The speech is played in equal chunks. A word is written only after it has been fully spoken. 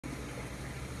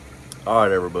All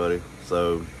right, everybody.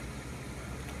 So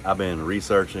I've been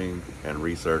researching and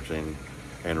researching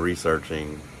and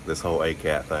researching this whole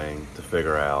Acat thing to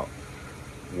figure out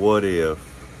what if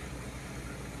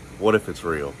what if it's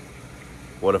real?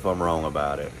 What if I'm wrong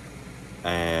about it?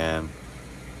 And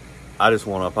I just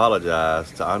want to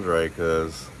apologize to Andre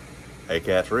because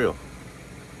Acat's real.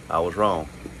 I was wrong.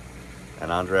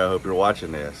 And Andre, I hope you're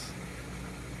watching this.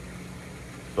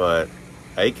 But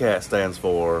Acat stands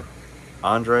for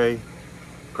Andre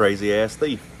Crazy Ass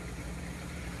Thief,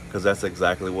 because that's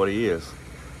exactly what he is.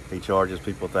 He charges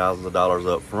people thousands of dollars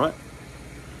up front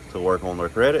to work on their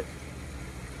credit.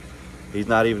 He's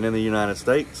not even in the United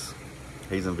States.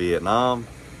 He's in Vietnam.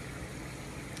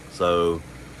 So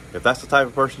if that's the type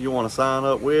of person you want to sign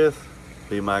up with,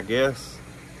 be my guest.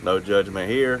 No judgment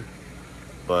here,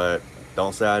 but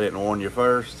don't say I didn't warn you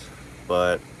first.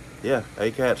 But yeah,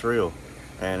 Acat's real,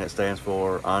 and it stands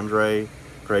for Andre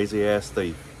Crazy Ass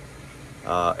Thief.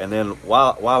 And then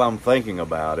while I'm thinking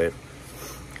about it,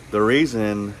 the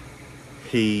reason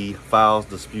he files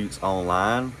disputes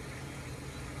online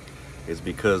is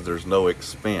because there's no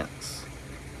expense.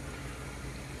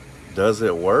 Does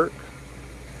it work?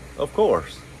 Of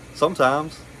course.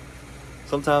 Sometimes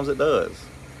it does.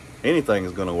 Anything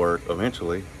is going to work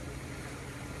eventually.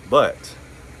 But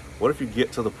what if you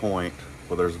get to the point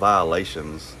where there's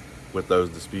violations with those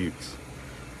disputes?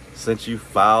 Since you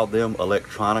filed them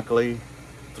electronically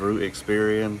through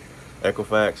Experian,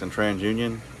 Equifax, and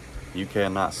TransUnion, you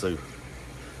cannot sue.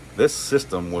 This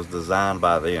system was designed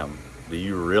by them. Do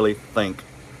you really think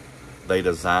they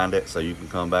designed it so you can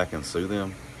come back and sue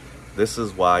them? This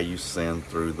is why you send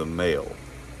through the mail.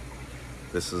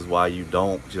 This is why you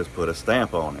don't just put a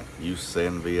stamp on it. You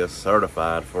send via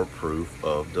certified for proof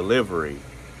of delivery,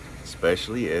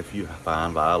 especially if you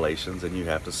find violations and you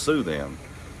have to sue them.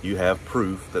 You have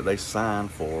proof that they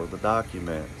signed for the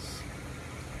documents.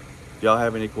 If y'all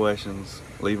have any questions,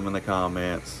 leave them in the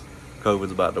comments.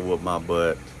 COVID's about to whoop my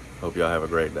butt. Hope y'all have a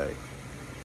great day.